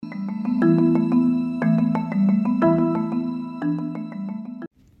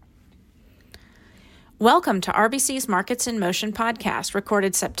Welcome to RBC's Markets in Motion podcast,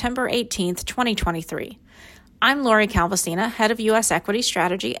 recorded September 18th, 2023. I'm Lori Calvasina, Head of U.S. Equity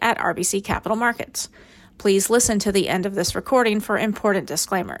Strategy at RBC Capital Markets. Please listen to the end of this recording for important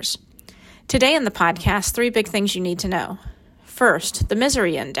disclaimers. Today in the podcast, three big things you need to know. First, the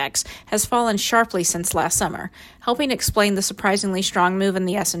misery index has fallen sharply since last summer, helping explain the surprisingly strong move in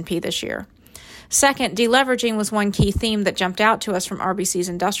the S&P this year. Second, deleveraging was one key theme that jumped out to us from RBC's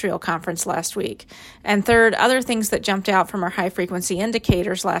industrial conference last week. And third, other things that jumped out from our high-frequency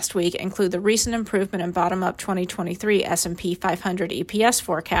indicators last week include the recent improvement in bottom-up 2023 S&P 500 EPS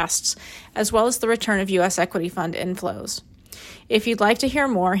forecasts, as well as the return of U.S. equity fund inflows. If you'd like to hear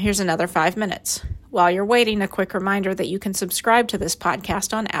more, here's another 5 minutes. While you're waiting, a quick reminder that you can subscribe to this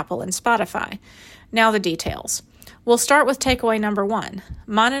podcast on Apple and Spotify. Now the details. We'll start with takeaway number one.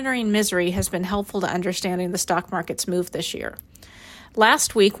 Monitoring misery has been helpful to understanding the stock market's move this year.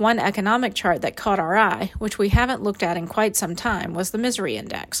 Last week, one economic chart that caught our eye, which we haven't looked at in quite some time, was the misery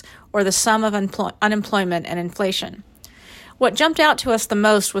index, or the sum of unemployment and inflation. What jumped out to us the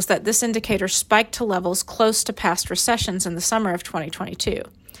most was that this indicator spiked to levels close to past recessions in the summer of 2022.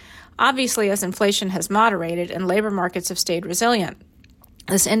 Obviously, as inflation has moderated and labor markets have stayed resilient,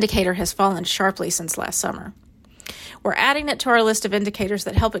 this indicator has fallen sharply since last summer. We're adding it to our list of indicators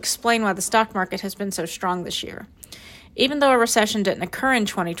that help explain why the stock market has been so strong this year. Even though a recession didn't occur in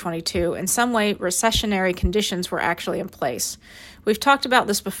 2022, in some way recessionary conditions were actually in place. We've talked about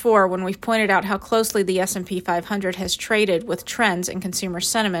this before when we've pointed out how closely the S&P 500 has traded with trends in consumer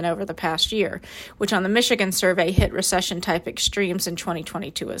sentiment over the past year, which on the Michigan survey hit recession-type extremes in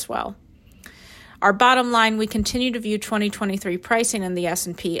 2022 as well. Our bottom line, we continue to view 2023 pricing in the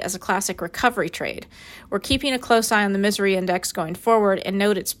S&P as a classic recovery trade. We're keeping a close eye on the misery index going forward and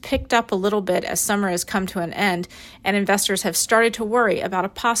note it's picked up a little bit as summer has come to an end and investors have started to worry about a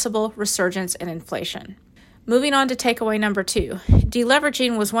possible resurgence in inflation. Moving on to takeaway number two,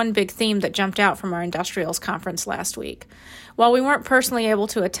 deleveraging was one big theme that jumped out from our industrials conference last week. While we weren't personally able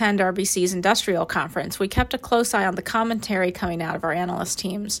to attend RBC's industrial conference, we kept a close eye on the commentary coming out of our analyst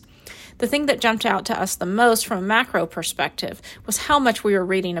teams. The thing that jumped out to us the most from a macro perspective was how much we were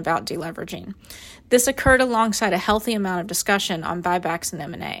reading about deleveraging. This occurred alongside a healthy amount of discussion on buybacks and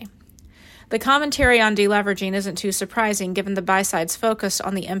M&A. The commentary on deleveraging isn't too surprising given the buy-side's focus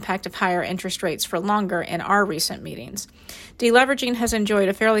on the impact of higher interest rates for longer in our recent meetings. Deleveraging has enjoyed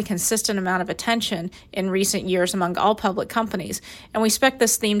a fairly consistent amount of attention in recent years among all public companies, and we expect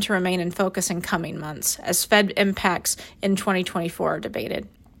this theme to remain in focus in coming months as Fed impacts in 2024 are debated.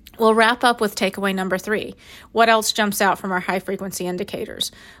 We'll wrap up with takeaway number three. What else jumps out from our high-frequency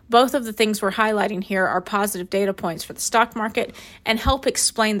indicators? Both of the things we're highlighting here are positive data points for the stock market and help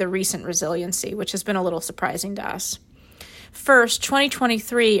explain the recent resiliency, which has been a little surprising to us. First,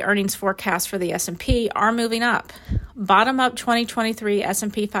 2023 earnings forecasts for the S&P are moving up. Bottom-up 2023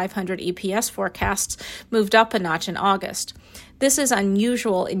 S&P 500 EPS forecasts moved up a notch in August. This is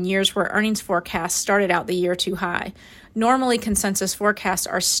unusual in years where earnings forecasts started out the year too high. Normally, consensus forecasts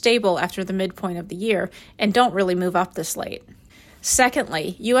are stable after the midpoint of the year and don't really move up this late.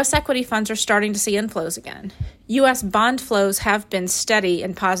 Secondly, U.S. equity funds are starting to see inflows again. U.S. bond flows have been steady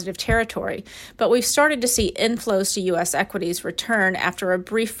in positive territory, but we've started to see inflows to U.S. equities return after a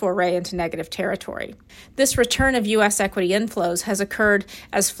brief foray into negative territory. This return of U.S. equity inflows has occurred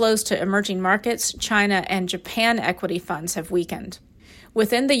as flows to emerging markets, China, and Japan equity funds have weakened.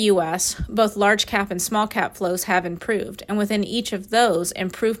 Within the U.S., both large cap and small cap flows have improved, and within each of those,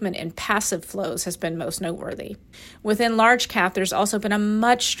 improvement in passive flows has been most noteworthy. Within large cap, there's also been a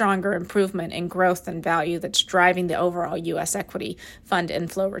much stronger improvement in growth and value that's driving the overall U.S. equity fund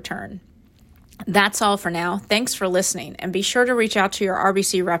inflow return. That's all for now. Thanks for listening, and be sure to reach out to your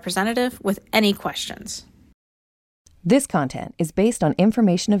RBC representative with any questions. This content is based on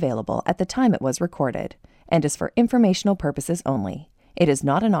information available at the time it was recorded and is for informational purposes only. It is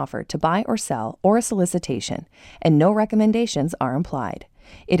not an offer to buy or sell or a solicitation, and no recommendations are implied.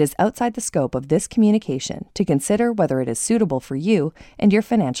 It is outside the scope of this communication to consider whether it is suitable for you and your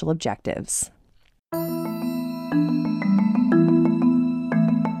financial objectives.